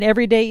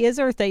Every Day is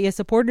Earth Day is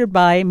supported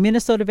by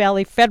Minnesota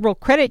Valley Federal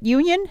Credit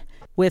Union.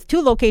 With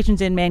 2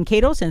 locations in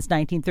Mankato since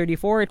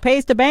 1934, it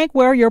pays to bank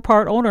where you're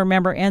part owner,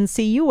 member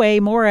NCUA.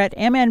 More at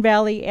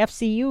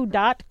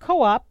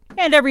mnvalleyfcu.coop.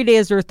 And Every Day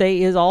is Earth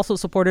Day is also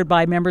supported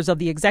by members of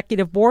the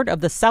Executive Board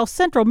of the South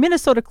Central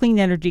Minnesota Clean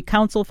Energy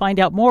Council. Find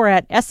out more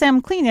at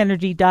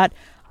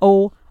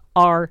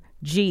smcleanenergy.org.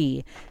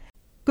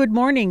 Good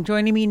morning.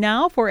 Joining me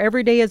now for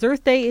Every Day is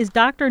Earth Day is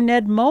Dr.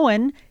 Ned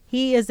Mohen.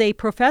 He is a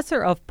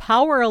professor of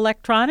power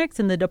electronics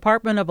in the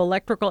Department of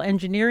Electrical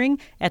Engineering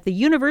at the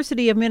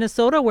University of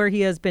Minnesota, where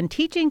he has been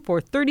teaching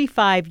for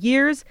 35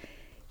 years.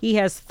 He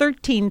has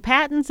 13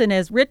 patents and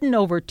has written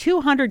over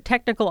 200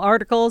 technical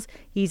articles.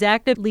 He's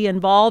actively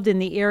involved in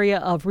the area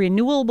of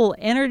renewable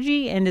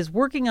energy and is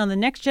working on the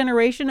next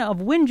generation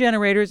of wind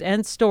generators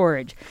and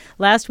storage.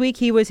 Last week,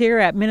 he was here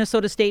at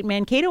Minnesota State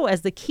Mankato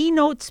as the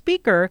keynote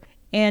speaker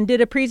and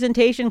did a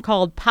presentation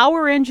called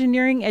Power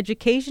Engineering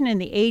Education in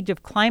the Age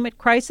of Climate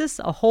Crisis,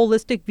 a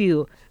Holistic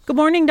View. Good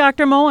morning,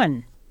 Dr.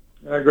 Mohen.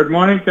 Good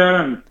morning,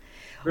 Karen.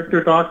 Good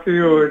to talk to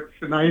you.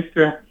 It's nice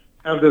to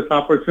have this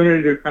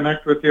opportunity to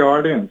connect with your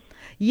audience.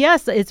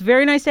 Yes, it's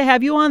very nice to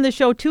have you on the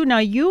show, too. Now,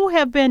 you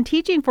have been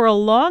teaching for a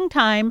long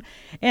time,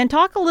 and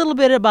talk a little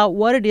bit about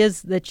what it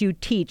is that you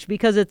teach,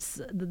 because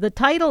the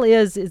title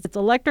is it's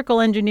Electrical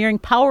Engineering,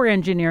 Power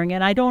Engineering,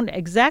 and I don't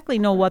exactly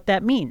know what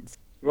that means.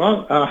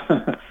 Well,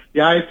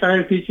 I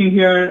started teaching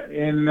here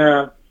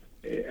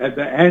at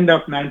the end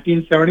of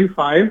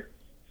 1975.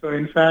 So,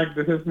 in fact,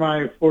 this is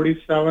my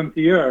 47th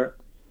year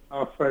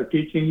of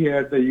teaching here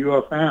at the U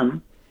of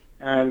M.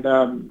 And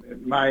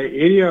my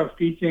area of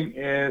teaching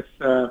is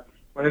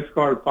what is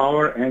called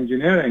power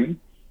engineering.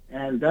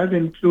 And that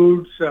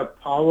includes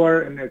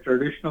power in a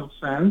traditional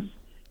sense,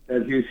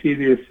 as you see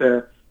these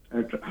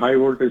high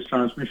voltage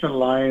transmission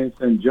lines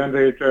and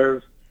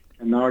generators.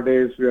 And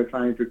nowadays we are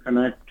trying to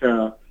connect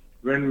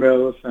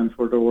windmills and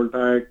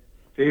photovoltaic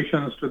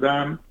stations to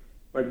them,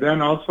 but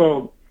then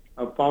also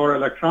power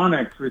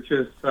electronics, which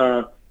is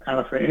kind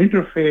of an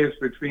interface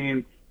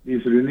between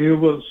these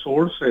renewable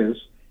sources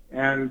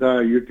and the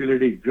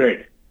utility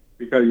grid,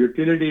 because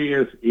utility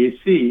is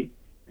AC,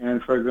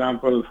 and for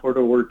example,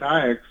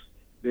 photovoltaics,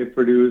 they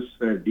produce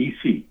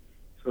DC.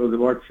 So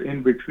what's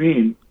in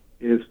between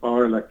is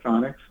power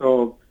electronics.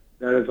 So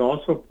that is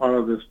also part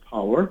of this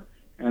power,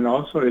 and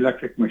also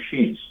electric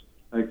machines,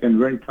 like in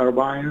wind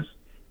turbines.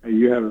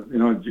 You have,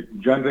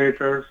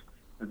 generators,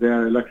 they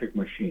are electric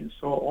machines.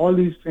 So all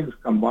these things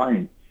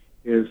combined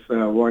is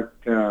what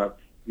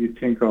you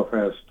think of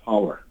as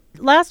power.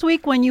 Last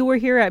week when you were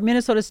here at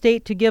Minnesota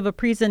State to give a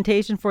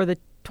presentation for the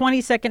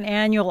 22nd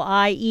Annual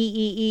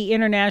IEEE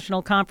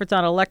International Conference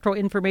on Electro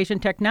Information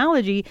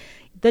Technology,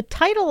 the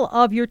title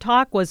of your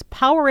talk was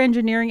Power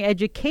Engineering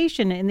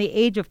Education in the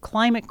Age of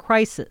Climate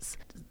Crisis.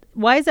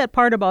 Why is that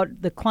part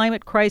about the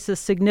climate crisis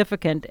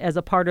significant as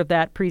a part of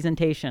that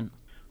presentation?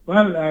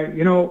 Well,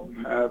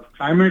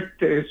 climate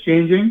is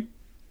changing.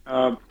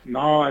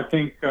 Now I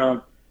think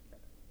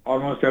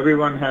almost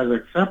everyone has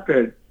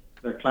accepted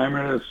that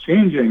climate is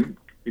changing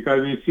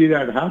because we see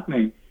that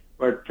happening.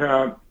 But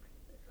for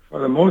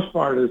the most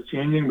part, it's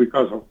changing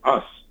because of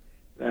us.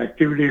 The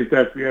activities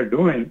that we are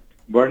doing,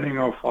 burning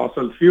of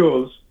fossil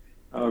fuels,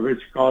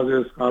 which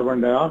causes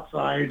carbon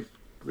dioxide,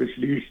 which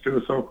leads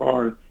to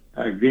so-called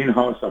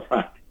greenhouse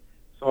effect.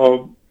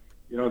 So,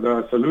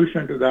 the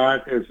solution to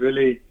that is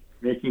really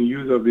making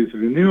use of these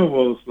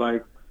renewables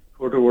like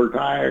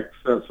photovoltaics,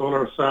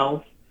 solar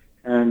cells,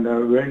 and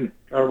wind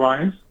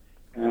turbines.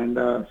 And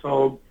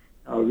so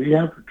we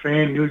have to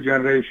train new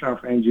generation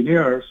of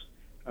engineers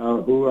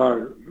who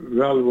are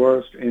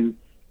well-versed in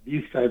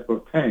these type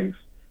of things,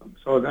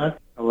 so that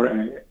our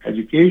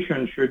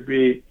education should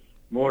be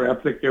more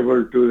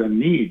applicable to the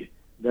need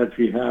that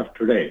we have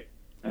today.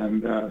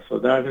 And so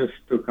that is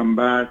to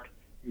combat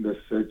this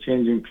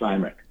changing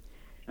climate.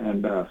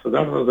 And so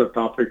that was the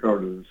topic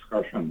of the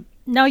discussion.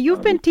 Now,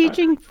 you've been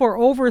teaching for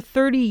over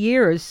 30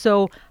 years,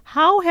 so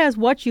how has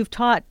what you've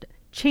taught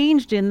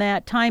changed in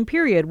that time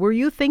period? Were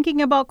you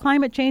thinking about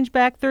climate change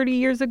back 30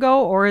 years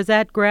ago, or has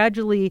that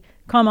gradually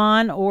come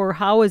on, or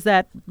how has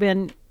that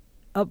been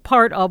a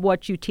part of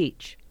what you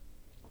teach?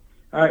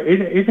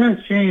 It has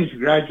changed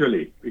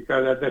gradually,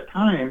 because at the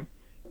time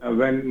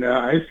when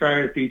I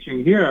started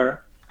teaching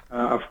here,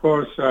 of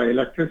course,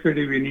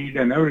 electricity we need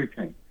and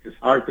everything. It's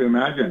hard to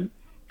imagine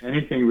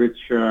anything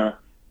which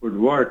would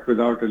work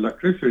without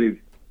electricity,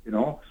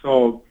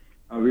 So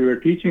we were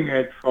teaching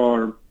it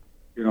for,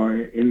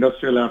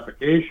 industrial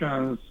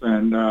applications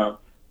and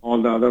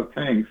all the other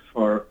things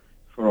for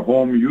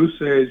home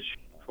usage,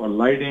 for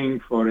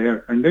lighting, for air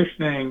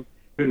conditioning,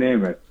 you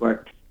name it.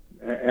 But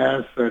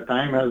as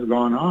time has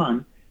gone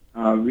on,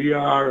 we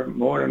are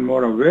more and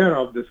more aware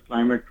of this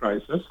climate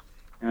crisis,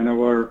 and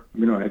our,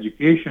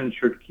 education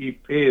should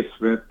keep pace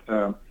with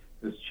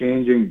this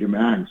changing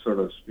demand, so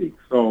to speak.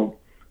 So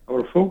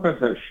our focus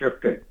has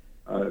shifted,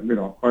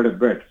 quite a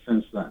bit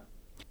since then.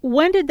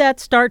 When did that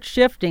start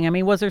shifting? I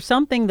mean, was there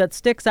something that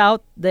sticks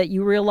out that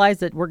you realize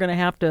that we're going to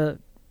have to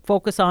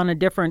focus on a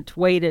different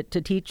way to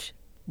teach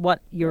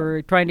what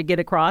you're trying to get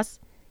across?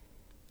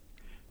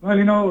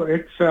 Well,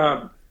 it's,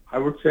 I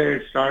would say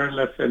it started,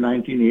 let's say,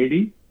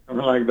 1980,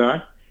 something like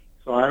that.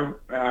 So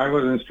I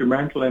was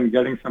instrumental in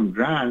getting some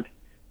grant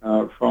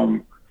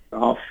from the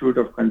offshoot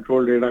of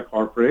Control Data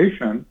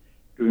Corporation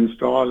to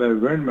install a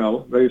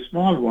windmill, very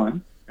small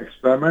one,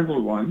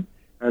 experimental one,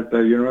 at the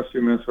University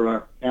of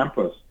Minnesota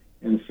campus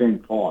in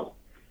St. Paul.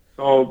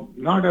 So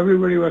not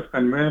everybody was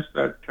convinced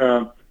that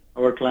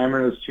our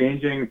climate is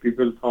changing.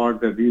 People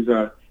thought that these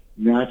are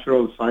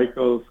natural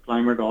cycles.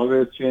 Climate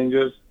always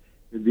changes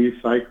with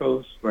these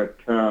cycles. But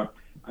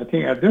I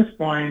think at this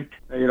point,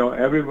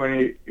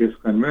 everybody is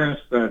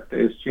convinced that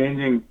it's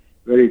changing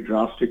very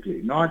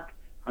drastically. Not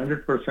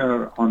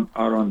 100%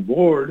 are on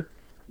board.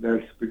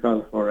 That's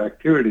because of our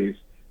activities.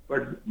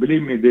 But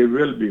believe me, they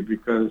will be,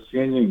 because it's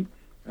changing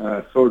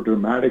so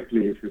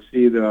dramatically. If you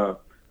see the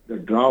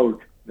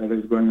drought that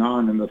is going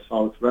on in the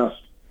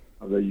southwest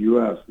of the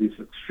U.S., these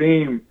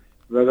extreme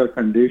weather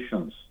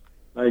conditions.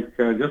 Like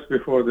just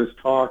before this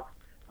talk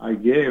I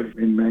gave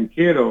in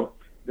Mankato,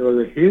 there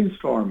was a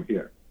hailstorm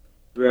here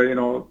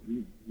where,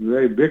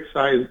 very big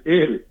size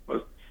hail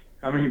was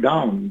coming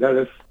down. That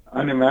is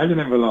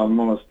unimaginable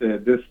almost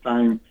at this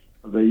time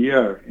of the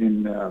year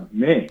in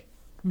May.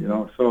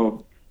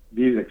 So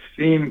these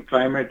extreme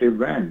climate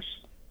events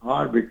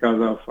are because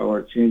of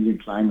our changing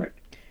climate.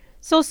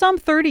 So some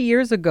 30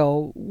 years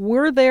ago,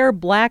 were there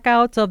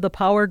blackouts of the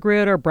power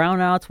grid or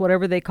brownouts,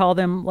 whatever they call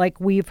them,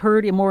 like we've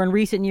heard more in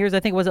recent years?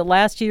 I think, was it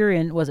last year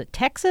was it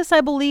Texas,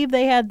 I believe?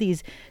 They had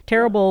these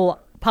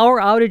terrible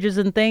power outages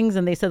and things,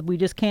 and they said we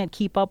just can't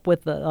keep up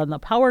with on the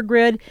power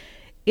grid.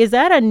 Is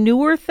that a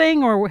newer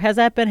thing, or has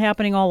that been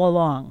happening all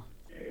along?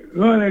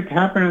 Well, it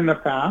happened in the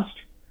past.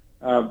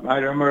 I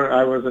remember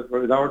I was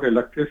without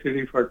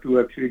electricity for 2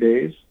 or 3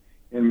 days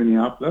in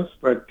Minneapolis,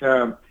 but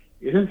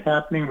it is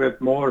happening with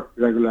more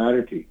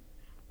regularity.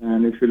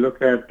 And if you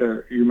look at,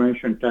 you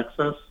mentioned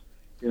Texas,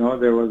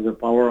 there was a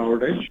power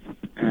outage,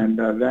 and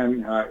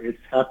then it's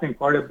happening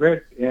quite a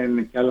bit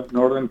in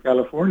Northern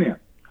California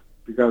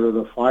because of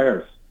the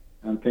fires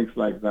and things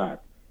like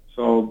that.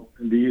 So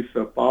these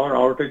power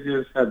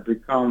outages have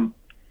become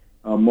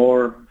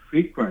more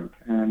frequent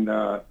and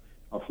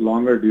of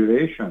longer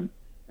duration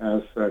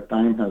as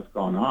time has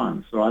gone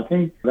on. So I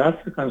think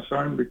that's a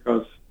concern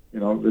because,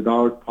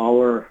 without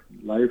power,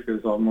 life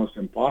is almost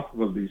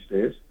impossible these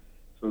days.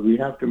 So we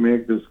have to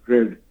make this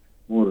grid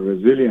more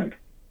resilient,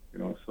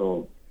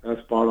 so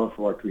that's part of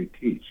what we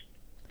teach.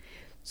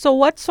 So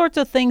what sorts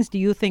of things do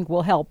you think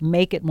will help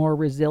make it more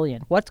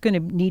resilient? What's going to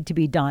need to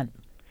be done?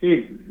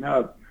 See,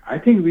 now, I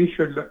think we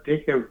should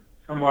take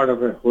somewhat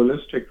of a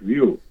holistic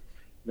view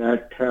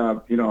that,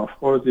 of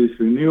course, these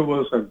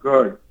renewables are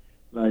good,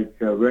 like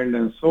wind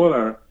and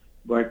solar,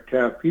 but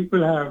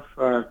people have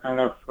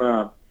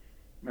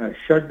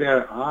shut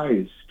their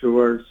eyes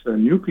towards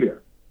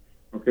nuclear,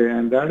 okay?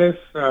 And that is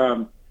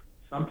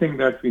something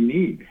that we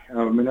need.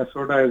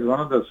 Minnesota is one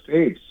of the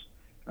states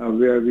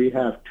where we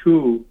have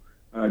 2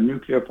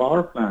 nuclear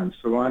power plants.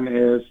 So one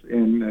is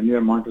near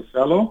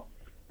Monticello,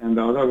 and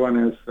the other one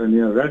is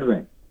near Red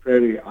Wing,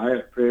 Prairie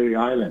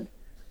Island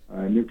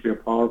nuclear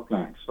power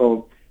plant.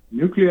 So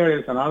nuclear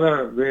is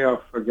another way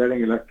of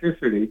getting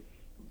electricity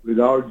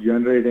without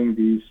generating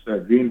these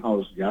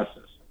greenhouse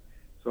gases.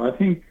 So I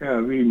think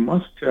we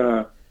must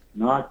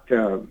not,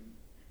 turn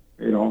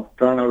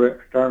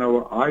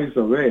our eyes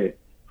away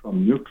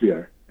from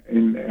nuclear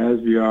as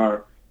we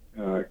are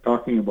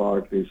talking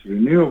about these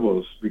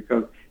renewables,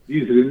 because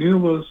these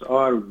renewables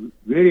are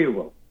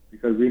variable,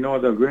 because we know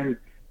the wind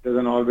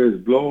doesn't always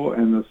blow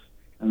and the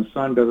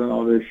sun doesn't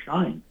always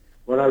shine.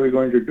 What are we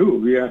going to do?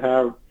 We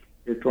have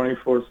a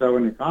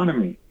 24/7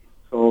 economy,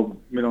 so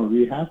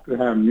we have to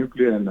have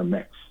nuclear in the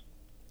mix.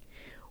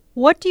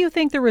 What do you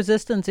think the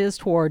resistance is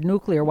toward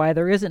nuclear? Why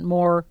there isn't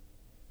more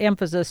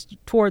emphasis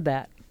toward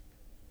that?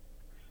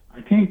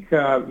 I think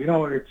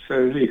it's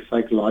really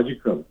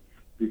psychological,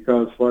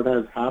 because what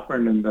has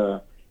happened in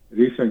the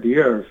recent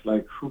years,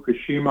 like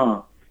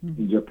Fukushima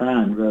in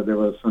Japan, where there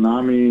was a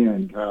tsunami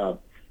and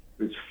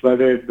which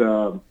flooded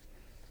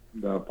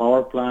the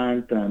power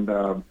plant, and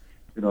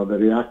the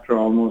reactor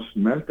almost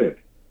melted,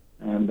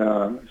 and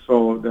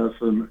so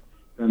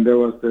there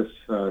was this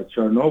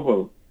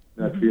Chernobyl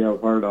that we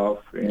have heard of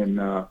in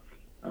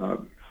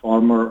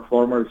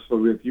former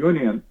Soviet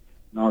Union,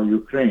 now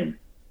Ukraine,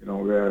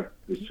 where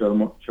this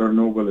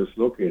Chernobyl is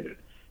located.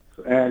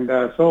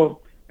 So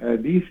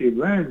these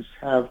events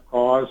have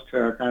caused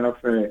kind of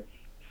a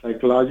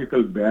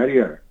psychological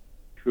barrier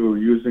to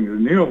using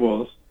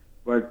renewables,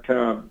 but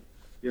the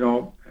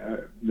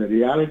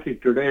reality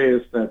today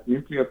is that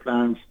nuclear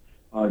plants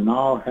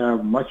now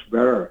have much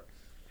better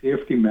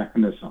safety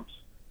mechanisms.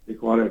 They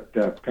call it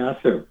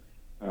passive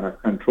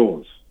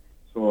controls.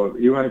 So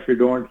even if you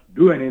don't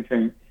do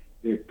anything,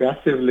 they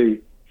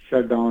passively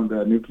shut down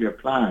the nuclear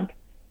plant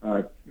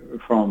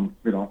from,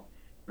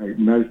 like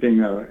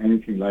melting or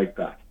anything like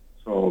that.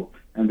 So,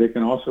 and they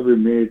can also be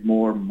made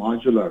more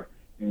modular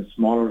in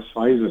smaller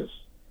sizes.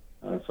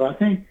 So I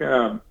think,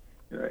 and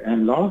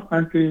a lot of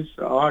countries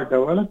are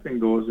developing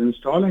those,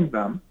 installing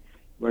them.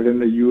 But in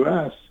the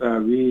U.S.,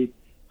 we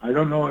I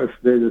don't know if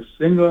there's a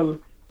single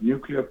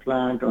nuclear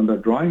plant on the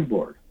drawing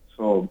board.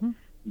 So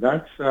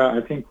that's,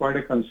 I think, quite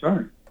a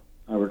concern,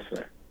 I would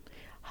say.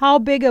 How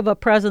big of a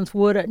presence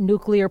would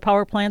nuclear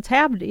power plants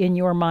have in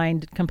your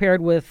mind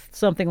compared with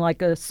something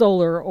like a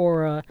solar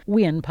or a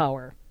wind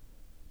power?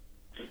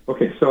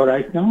 Okay, so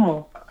right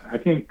now, I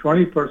think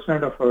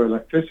 20% of our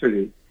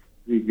electricity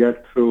we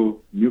get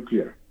through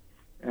nuclear.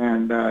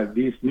 And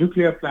these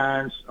nuclear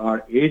plants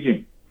are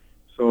aging.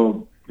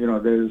 So,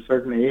 there's a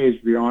certain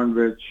age beyond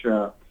which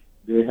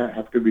they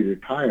have to be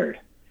retired.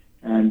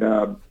 And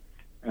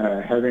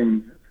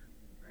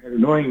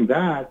knowing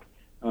that,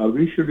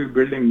 we should be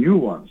building new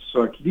ones.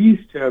 So at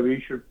least we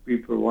should be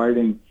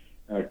providing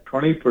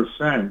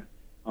 20%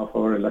 of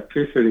our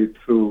electricity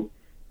through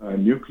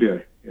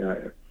nuclear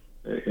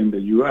in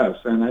the U.S.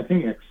 And I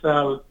think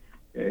Excel,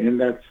 in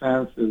that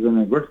sense, is in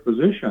a good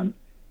position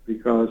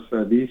because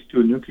these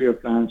two nuclear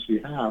plants we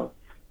have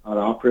are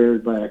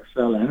operated by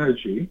Excel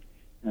Energy.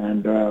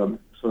 And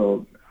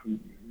so,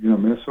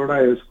 Minnesota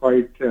is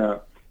quite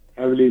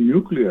heavily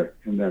nuclear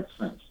in that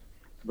sense.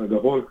 But the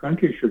whole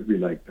country should be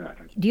like that.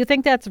 Do you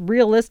think that's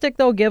realistic,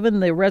 though,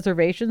 given the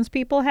reservations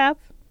people have?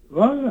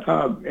 Well,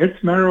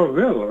 it's matter of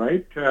will,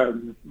 right?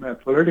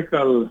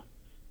 Political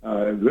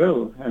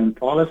will and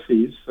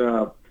policies.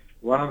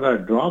 One of the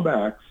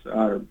drawbacks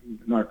are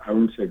I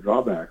wouldn't say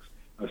drawbacks,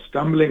 a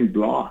stumbling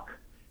block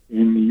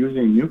in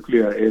using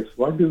nuclear is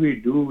what do we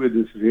do with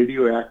this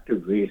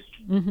radioactive waste?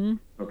 Mm-hmm.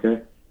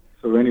 Okay?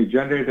 So when you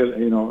generate,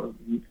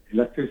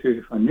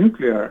 electricity from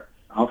nuclear,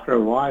 after a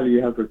while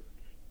you have to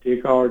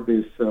take out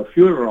these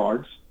fuel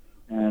rods.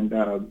 And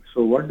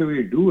so what do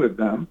we do with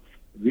them?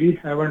 We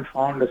haven't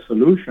found a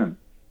solution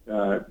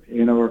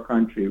in our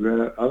country,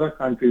 where other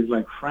countries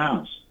like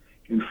France,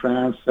 in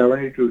France,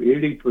 70 to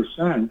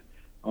 80%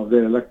 of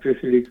their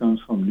electricity comes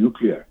from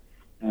nuclear.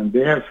 And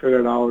they have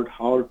figured out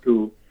how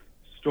to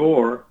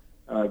store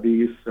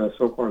these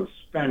so-called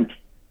spent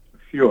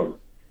fuel,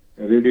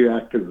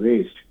 radioactive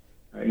waste,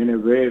 in a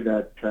way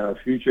that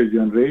future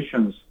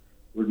generations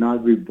would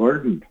not be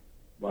burdened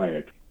by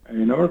it.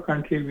 In our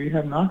country, we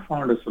have not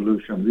found a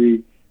solution.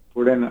 We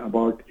put in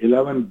about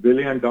 $11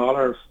 billion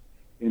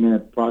in a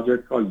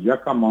project called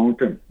Yucca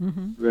Mountain,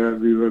 where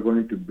we were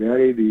going to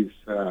bury these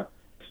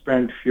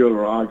spent fuel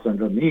rods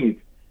underneath.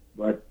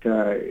 But,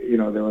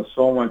 there was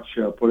so much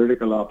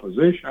political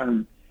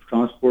opposition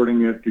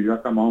transporting it to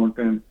Yucca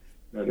Mountain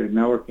that it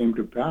never came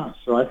to pass.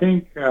 So I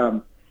think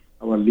our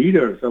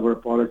leaders, our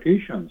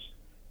politicians,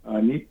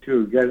 need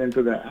to get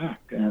into the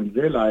act and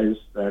realize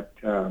that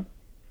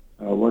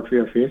what we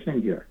are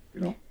facing here,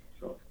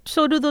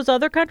 So do those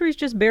other countries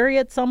just bury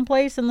it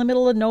someplace in the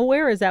middle of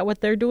nowhere? Is that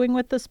what they're doing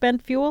with the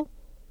spent fuel?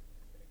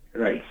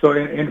 Right. So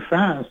in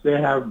France,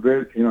 they have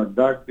built,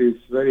 dug these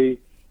very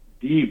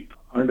deep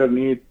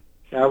underneath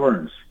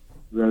caverns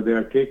where they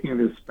are taking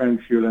this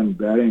spent fuel and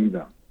burying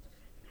them.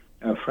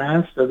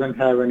 France doesn't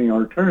have any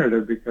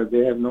alternative because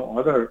they have no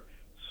other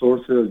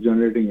sources of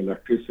generating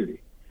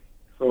electricity.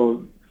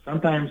 So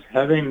sometimes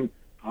having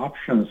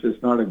options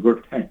is not a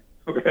good thing.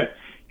 Okay,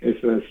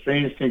 it's a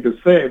strange thing to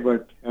say,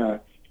 but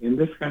in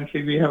this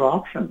country we have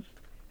options.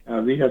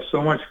 We have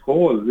so much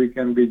coal; we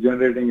can be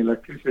generating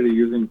electricity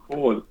using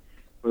coal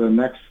for the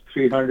next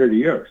 300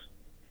 years.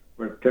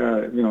 But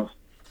it'll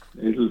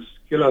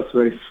kill us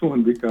very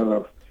soon because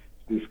of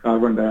this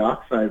carbon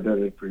dioxide that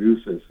it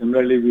produces.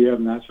 Similarly, we have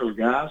natural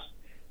gas.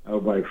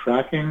 By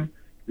fracking,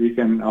 we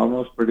can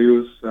almost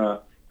produce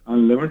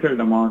unlimited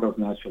amount of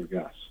natural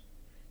gas.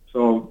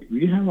 So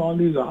we have all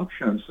these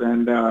options,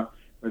 and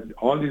but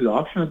all these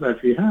options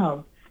that we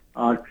have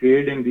are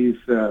creating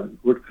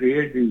would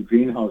create these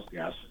greenhouse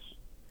gases.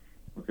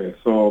 Okay,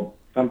 so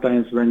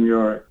sometimes when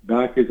your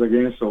back is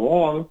against the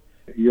wall,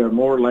 you are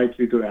more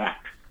likely to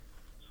act.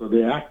 So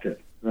they acted.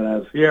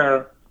 Whereas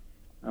here,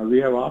 we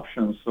have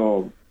options,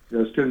 so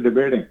they're still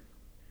debating.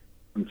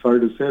 I'm sorry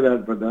to say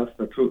that, but that's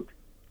the truth.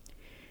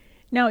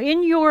 Now,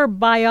 in your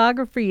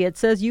biography, it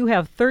says you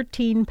have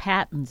 13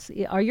 patents.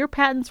 Are your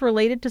patents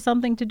related to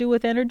something to do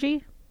with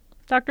energy,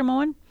 Dr.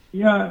 Mohen?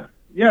 Yeah,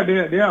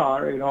 they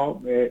are,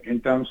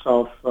 in terms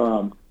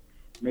of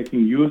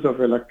making use of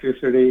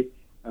electricity.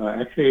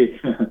 Actually,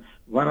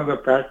 one of the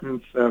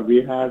patents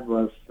we had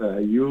was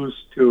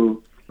used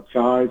to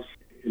charge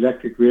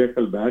electric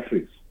vehicle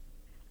batteries.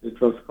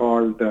 It was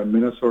called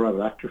Minnesota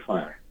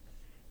Rectifier.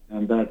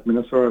 And that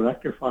Minnesota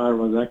Rectifier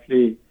was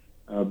actually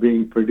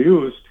being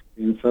produced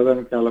in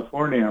Southern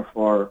California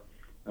for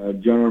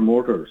General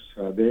Motors.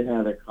 They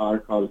had a car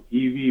called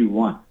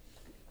EV1,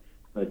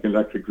 like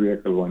electric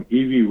vehicle one,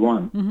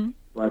 EV1. Mm-hmm.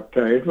 But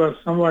it was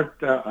somewhat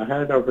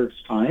ahead of its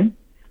time,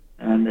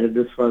 and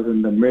this was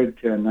in the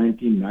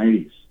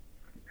mid-1990s.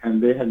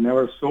 And they had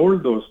never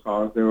sold those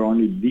cars. They were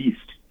only leased.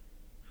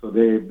 So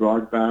they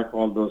brought back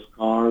all those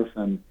cars,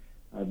 and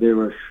they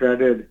were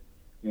shredded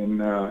in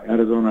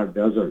Arizona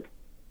desert.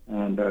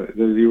 And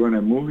there's even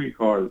a movie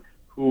called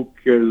Who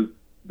Killed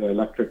the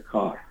Electric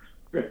Car?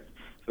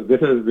 So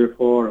this is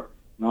before,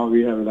 now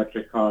we have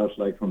electric cars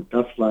like from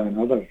Tesla and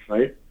others,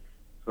 right?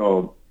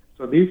 So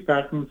these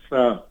patents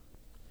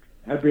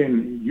have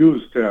been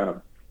used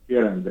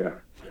here and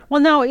there.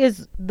 Well, now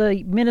is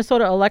the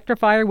Minnesota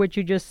electrifier, which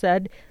you just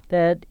said,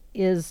 that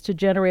is to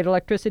generate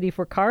electricity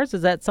for cars,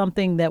 is that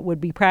something that would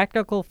be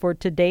practical for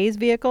today's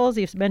vehicles?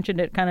 You mentioned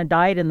it kind of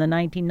died in the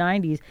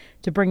 1990s.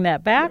 To bring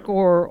that back,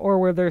 or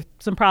were there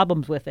some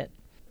problems with it?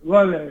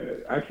 Well,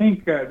 I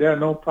think there are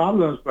no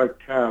problems, but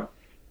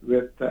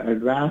with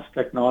advanced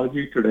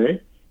technology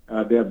today,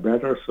 there are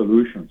better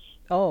solutions.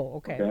 Oh,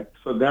 okay.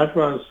 So that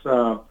was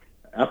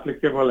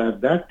applicable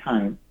at that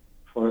time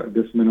for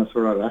this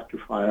Minnesota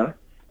rectifier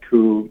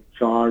to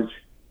charge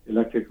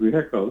electric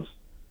vehicles.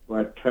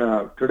 But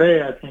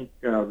today, I think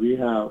we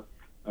have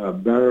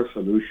better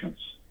solutions.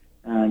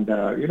 And,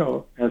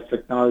 as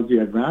technology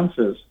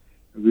advances,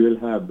 we'll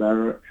have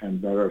better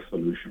and better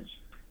solutions.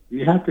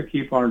 We have to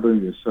keep on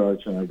doing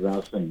research and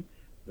addressing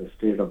the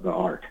state of the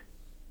art.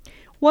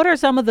 What are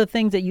some of the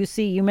things that you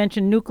see? You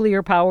mentioned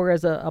nuclear power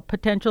as a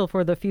potential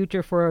for the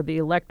future for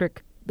the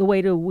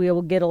way to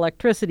we'll get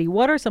electricity.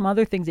 What are some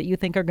other things that you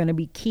think are going to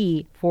be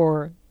key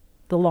for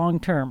the long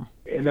term?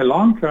 In the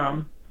long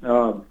term,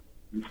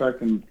 in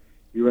fact,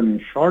 even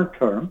in short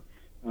term,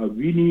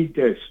 we need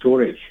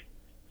storage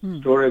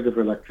of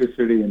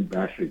electricity in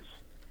batteries.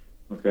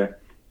 Okay,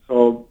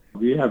 so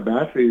we have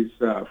batteries.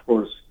 Of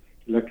course,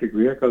 electric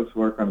vehicles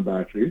work on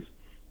batteries,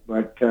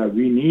 but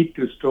we need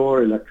to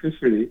store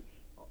electricity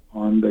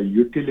on the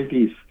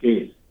utility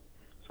scale.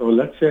 So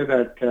let's say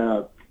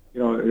that,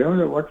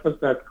 remember what was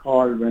that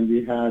called when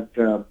we had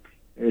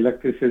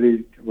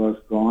electricity was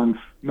gone?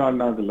 Not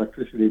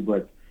electricity,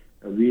 but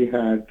we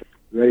had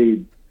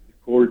very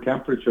cold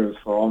temperatures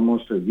for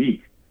almost a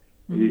week.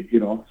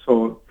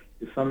 So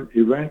if some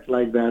event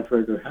like that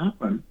were to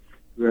happen,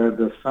 where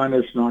the sun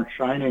is not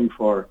shining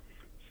for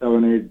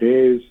 7-8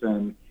 days,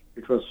 and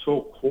it was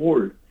so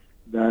cold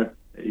that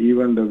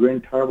even the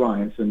wind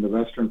turbines in the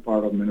western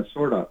part of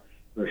Minnesota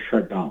were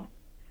shut down.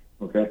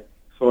 Okay,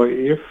 so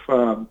if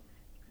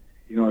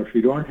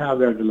you don't have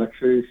that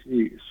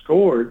electricity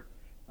stored,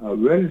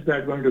 where is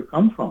that going to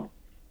come from?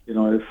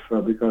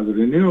 If because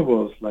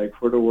renewables like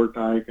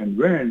photovoltaic and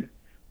wind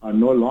are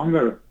no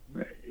longer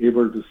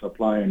able to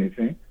supply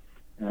anything,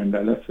 and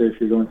let's say if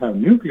you don't have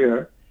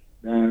nuclear,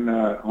 then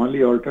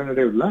only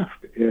alternative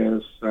left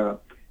is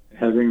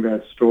having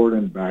that stored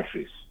in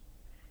batteries.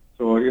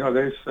 So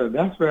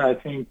that's where I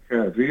think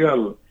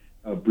real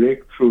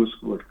breakthroughs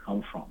would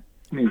come from.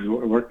 He's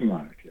working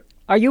on it here.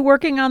 Are you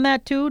working on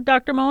that too,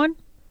 Dr. Mohen?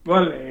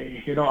 Well,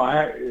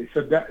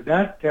 so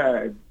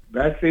that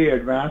battery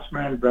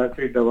advancement,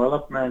 battery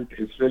development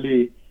is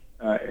really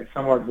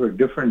somewhat of a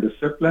different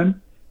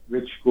discipline,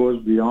 which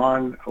goes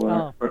beyond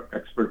our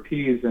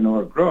expertise in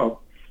our group.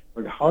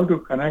 But how to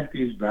connect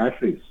these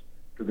batteries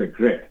to the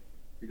grid?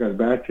 Because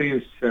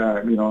batteries,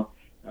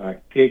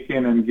 take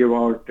in and give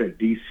out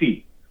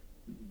DC,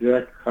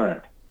 direct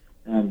current,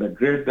 and the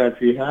grid that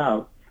we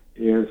have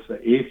is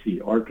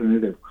AC,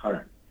 alternative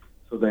current.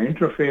 So the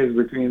interface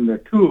between the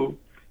two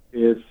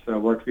is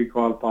what we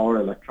call power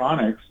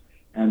electronics,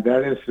 and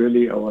that is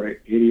really our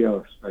area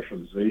of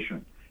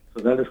specialization.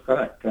 So that is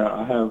correct.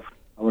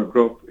 Our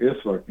group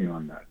is working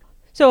on that.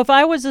 So if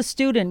I was a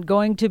student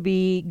going to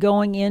be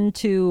going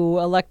into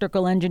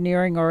electrical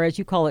engineering, or as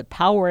you call it,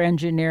 power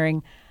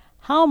engineering,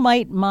 how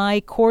might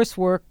my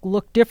coursework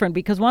look different?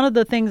 Because one of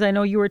the things I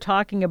know you were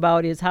talking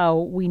about is how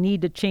we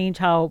need to change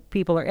how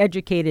people are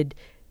educated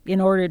in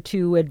order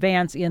to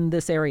advance in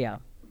this area.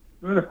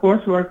 Well, the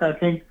coursework, I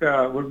think,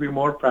 would be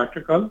more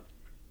practical.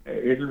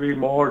 It will be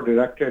more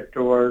directed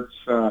towards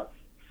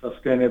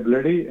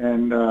sustainability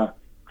and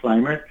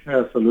climate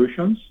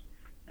solutions.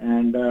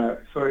 And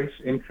so it's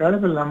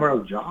incredible number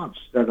of jobs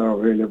that are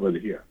available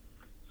here.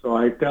 So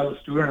I tell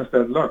students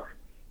that, look,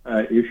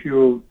 if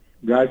you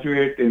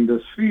graduate in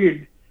this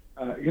field,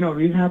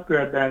 we have to,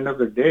 at the end of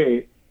the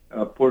day,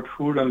 put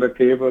food on the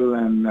table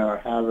and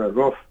have a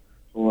roof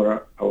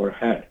over our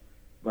head.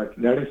 But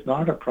that is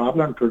not a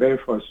problem today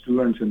for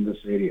students in this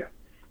area,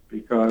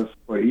 because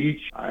for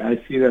each,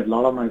 I see that a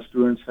lot of my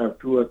students have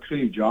 2 or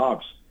 3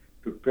 jobs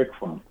to pick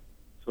from.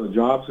 So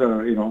jobs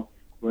are,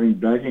 going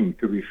begging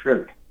to be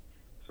filled,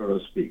 so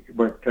to speak.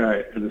 But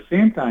at the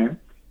same time,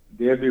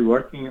 they'll be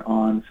working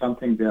on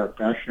something they are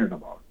passionate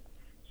about.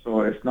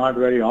 So it's not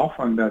very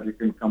often that you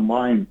can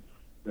combine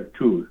the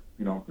two,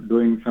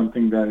 doing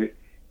something that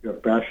you're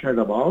passionate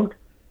about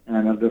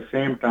and at the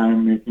same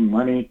time making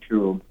money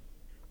to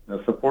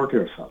support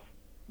yourself.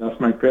 That's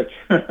my pitch.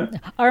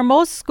 Are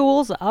most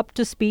schools up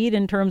to speed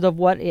in terms of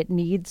what it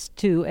needs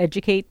to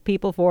educate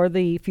people for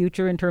the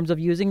future in terms of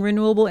using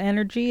renewable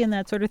energy and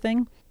that sort of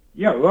thing?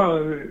 Yeah,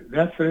 well,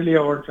 that's really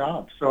our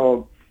job.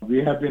 So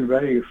we have been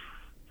very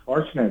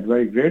fortunate,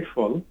 very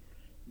grateful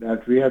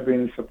that we have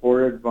been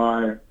supported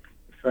by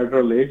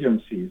federal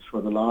agencies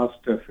for the last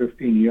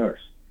 15 years.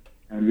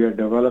 And we are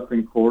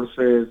developing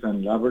courses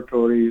and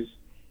laboratories,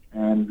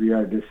 and we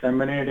are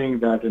disseminating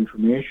that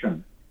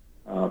information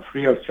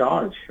free of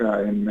charge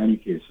in many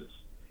cases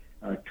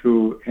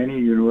to any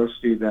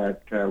university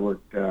that would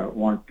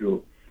want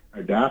to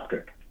adapt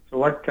it. So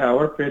what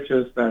our pitch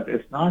is that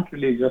it's not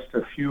really just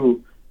a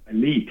few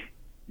elite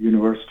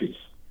universities.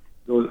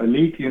 those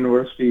elite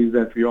universities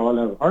that we all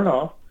have heard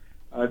of,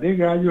 they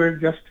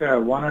graduate just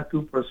 1 or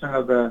 2%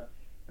 of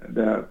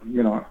the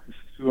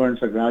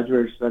students or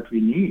graduates that we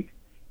need.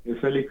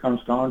 It really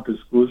comes down to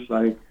schools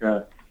like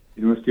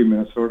University of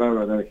Minnesota,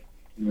 whether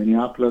in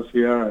Minneapolis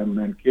here, or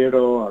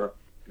Mankato, or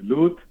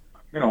Duluth,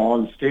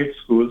 all state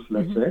schools,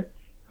 let's say,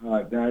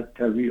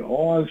 that we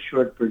all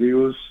should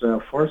produce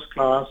first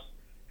class.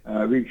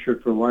 We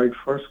should provide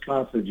first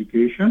class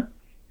education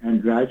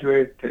and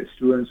graduate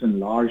students in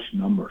large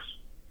numbers.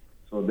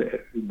 So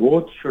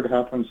both should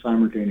happen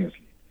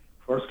simultaneously.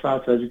 First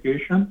class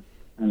education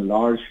and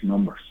large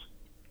numbers.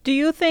 Do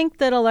you think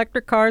that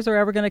electric cars are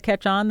ever going to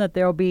catch on, that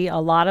there'll be a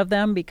lot of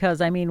them? Because,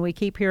 we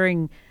keep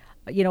hearing,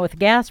 with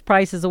gas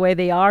prices the way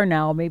they are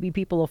now, maybe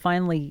people will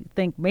finally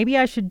think, maybe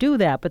I should do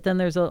that. But then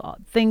there's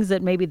things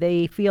that maybe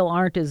they feel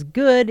aren't as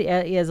good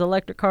as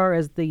electric car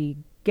as the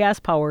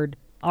gas-powered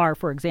are,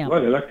 for example.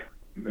 Well,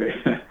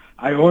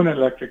 I own an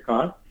electric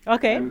car.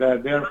 Okay. And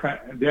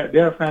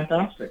they're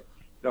fantastic.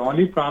 The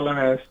only problem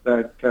is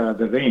that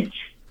the range.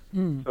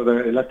 So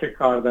the electric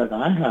car that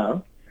I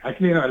have,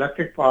 actually,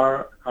 electric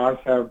cars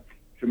have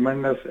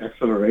tremendous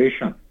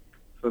acceleration.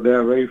 So they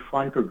are very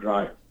fun to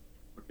drive.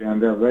 Okay,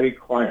 and they're very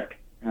quiet.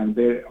 And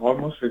they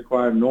almost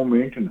require no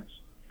maintenance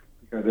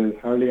because there's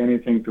hardly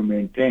anything to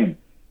maintain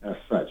as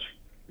such,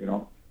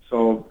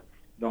 So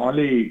the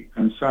only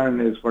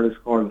concern is what is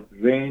called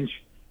range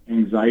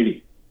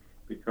anxiety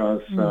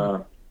because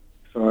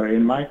so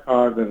in my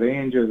car, the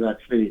range is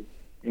actually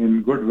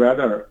in good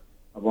weather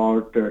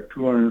about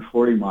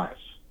 240 miles.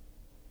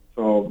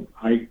 So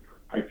I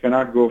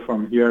cannot go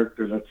from here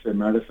to, let's say,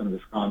 Madison,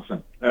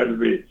 Wisconsin. That would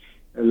be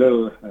a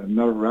little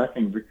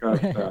nerve-wracking because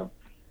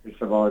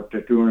it's about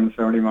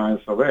 270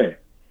 miles away.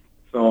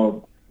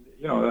 So,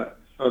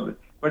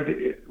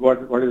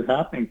 what is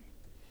happening,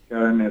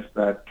 Karen, is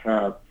that,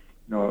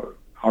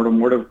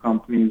 automotive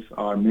companies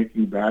are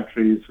making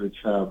batteries which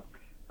have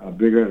a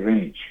bigger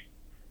range.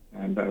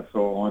 And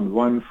so on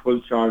one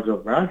full charge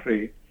of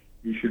battery,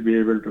 you should be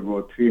able to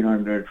go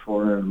 300,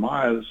 400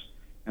 miles.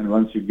 And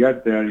once you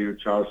get there, you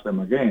charge them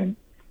again.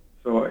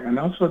 So, and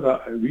also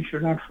we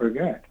should not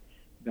forget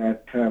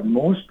that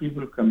most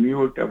people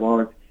commute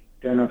about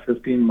 10 or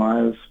 15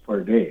 miles per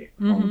day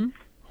from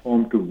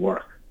home to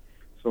work.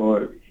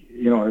 So,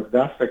 if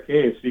that's the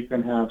case, we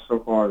can have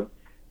so-called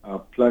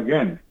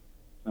plug-in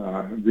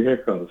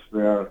vehicles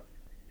where,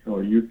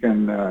 you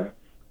can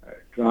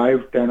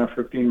drive 10 or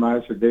 15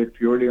 miles a day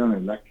purely on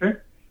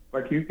electric,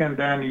 but you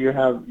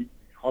have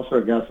also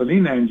a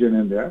gasoline engine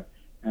in there,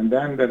 and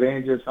then the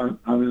range is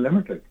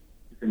unlimited.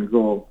 You can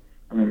go,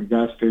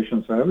 gas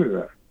stations are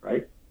everywhere,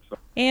 right? So.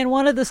 And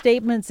one of the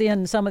statements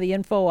in some of the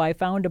info I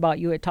found about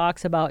you, it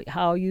talks about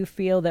how you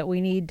feel that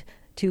we need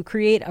to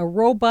create a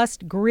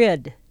robust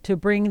grid to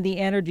bring the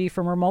energy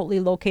from remotely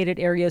located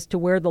areas to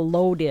where the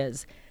load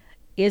is.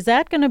 Is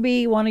that going to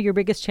be one of your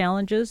biggest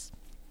challenges?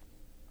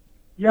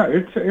 Yeah,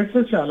 it's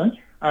a challenge,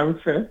 I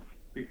would say,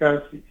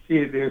 because,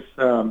 this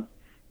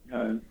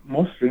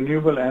most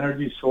renewable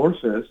energy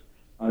sources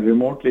are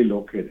remotely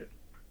located.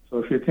 So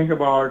if you think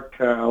about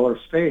our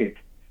state,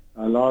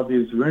 a lot of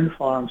these wind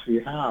farms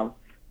we have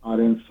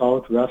are in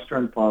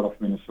southwestern part of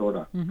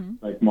Minnesota,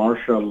 like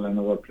Marshall and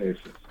other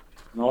places,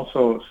 and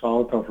also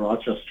south of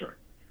Rochester.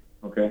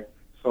 Okay,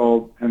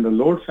 so and the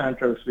load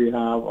centers we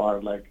have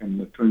are like in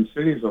the Twin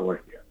Cities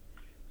over here.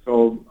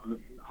 So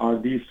are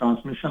these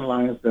transmission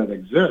lines that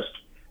exist,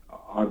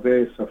 are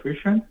they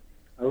sufficient?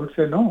 I would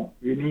say no.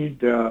 We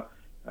need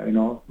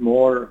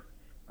more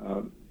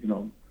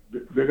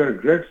bigger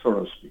grid, so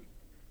to speak.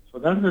 So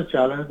that's a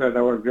challenge that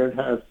our grid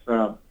has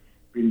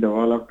been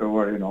developed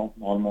over,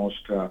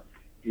 almost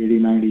 80,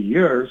 90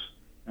 years,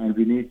 and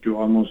we need to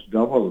almost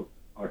double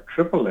or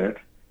triple it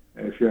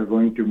if you're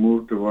going to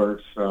move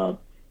towards,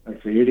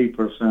 let's say,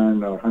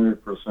 80% or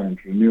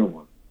 100%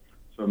 renewable.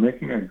 So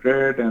making a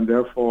grid, and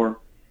therefore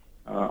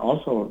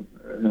also,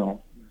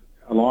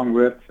 along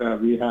with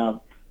we have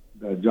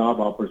the job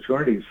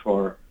opportunities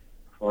for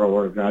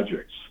our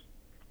graduates.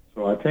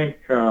 So I think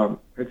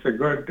it's a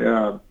good,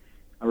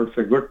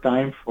 good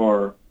time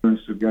for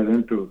students to get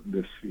into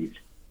this field.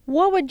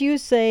 What would you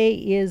say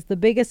is the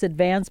biggest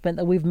advancement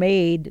that we've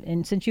made,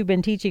 and since you've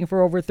been teaching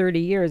for over 30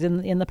 years,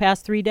 in the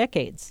past 3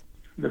 decades?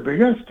 The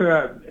biggest,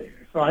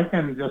 so I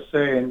can just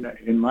say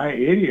in my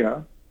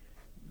area,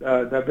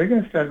 the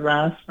biggest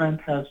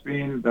advancement has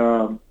been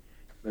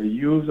the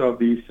use of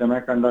the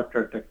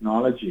semiconductor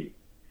technology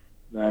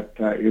that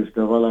is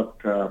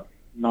developed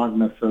not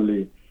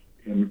necessarily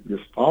in this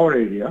power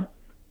area,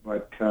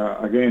 but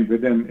again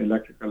within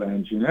electrical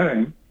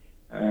engineering.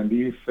 And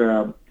these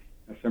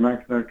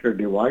semiconductor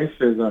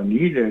devices are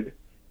needed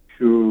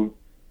to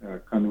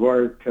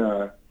convert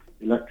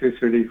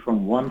electricity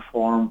from one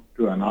form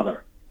to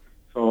another.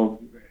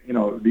 So,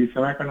 these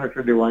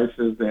semiconductor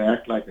devices, they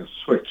act like a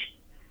switch.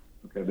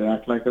 Okay, they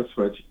act like a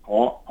switch,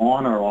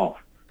 on or off,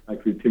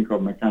 like we think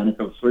of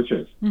mechanical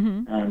switches.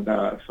 And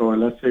so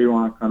let's say you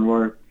want to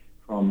convert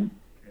from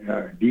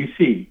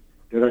DC,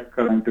 direct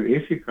current, to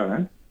AC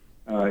current.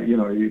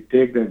 You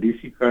take the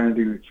DC current,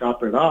 you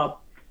chop it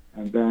up,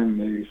 and then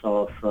they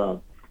sort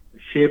of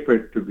shape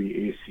it to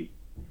be AC.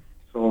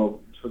 So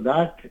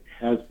that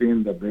has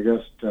been the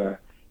biggest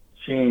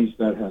change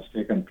that has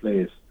taken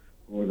place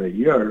over the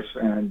years,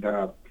 and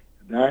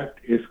that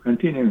is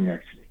continuing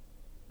actually.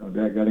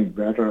 They're getting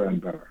better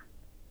and better.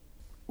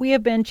 We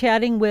have been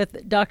chatting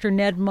with Dr.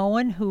 Ned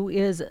Mohen, who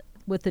is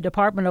with the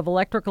Department of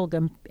Electrical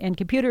and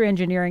Computer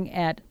Engineering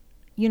at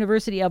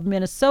University of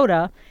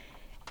Minnesota.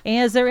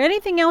 And is there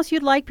anything else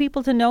you'd like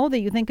people to know that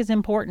you think is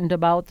important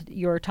about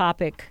your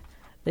topic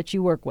that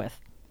you work with?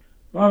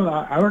 Well,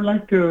 I would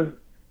like to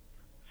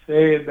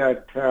say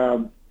that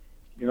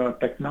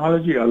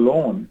technology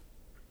alone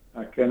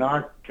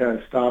cannot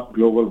stop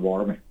global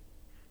warming.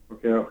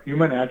 Okay,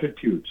 human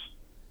attitudes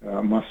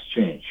must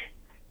change.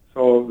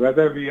 So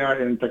whether we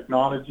are in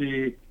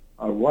technology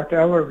or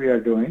whatever we are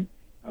doing,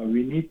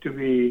 we need to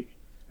be,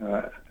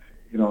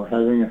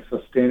 having a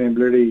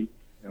sustainability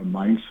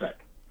mindset.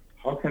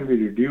 How can we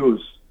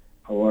reduce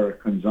our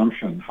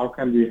consumption? How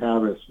can we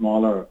have a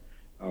smaller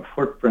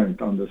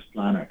footprint on this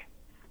planet?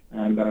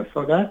 And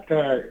so that,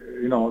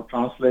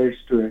 translates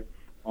to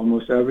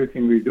almost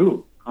everything we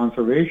do.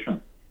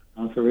 Conservation.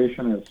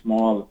 Conservation is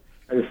small.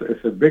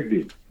 It's a big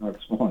deal, not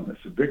small.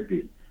 It's a big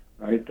deal,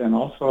 right? And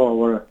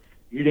also our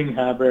eating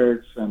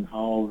habits and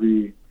how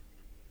we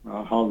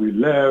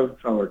live.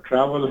 Our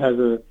travel has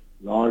a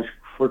large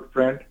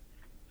footprint.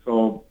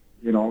 So,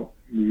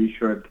 we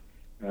should,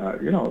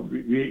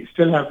 we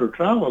still have to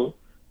travel,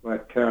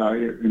 but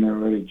in a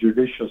very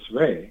judicious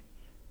way.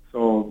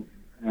 So,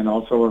 and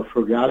also our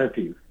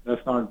frugality.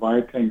 Let's not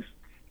buy things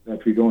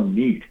that we don't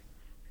need.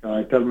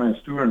 I tell my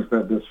students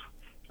that this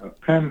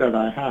pen that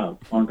I have,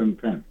 fountain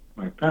pen,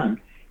 my pen,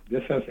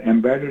 this has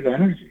embedded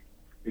energy.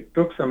 It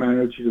took some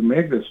energy to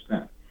make this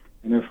pen.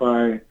 And if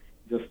I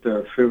just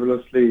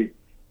frivolously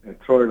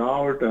throw it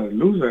out or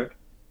lose it,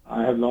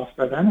 I have lost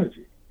that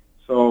energy.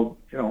 So,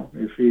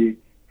 if we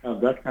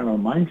have that kind of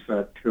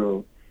mindset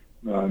to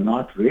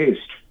not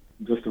waste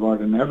just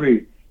about in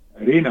every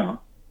arena,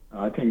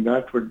 I think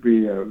that would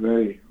be a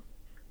very,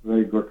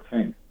 very good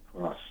thing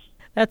for us.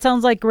 That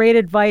sounds like great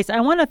advice.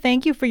 I want to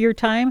thank you for your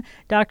time,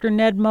 Dr.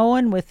 Ned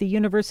Mohen with the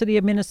University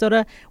of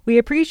Minnesota. We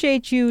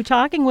appreciate you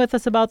talking with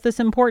us about this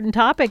important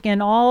topic,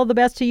 and all the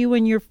best to you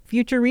in your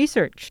future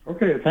research.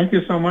 Okay, thank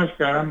you so much,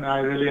 Karen. I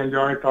really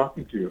enjoyed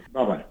talking to you.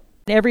 Bye-bye.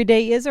 Every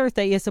Day is Earth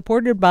Day is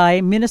supported by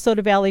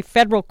Minnesota Valley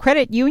Federal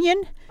Credit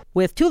Union.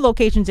 With 2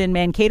 locations in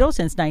Mankato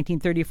since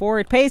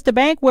 1934, it pays to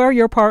bank where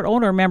you're part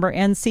owner, member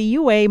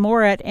NCUA.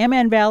 More at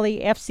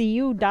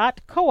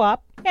mnvalleyfcu.coop.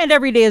 And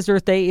Every Day is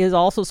Earth Day is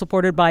also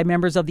supported by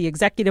members of the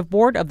Executive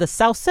Board of the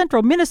South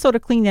Central Minnesota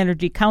Clean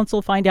Energy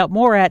Council. Find out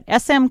more at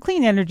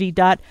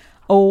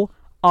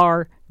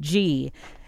smcleanenergy.org.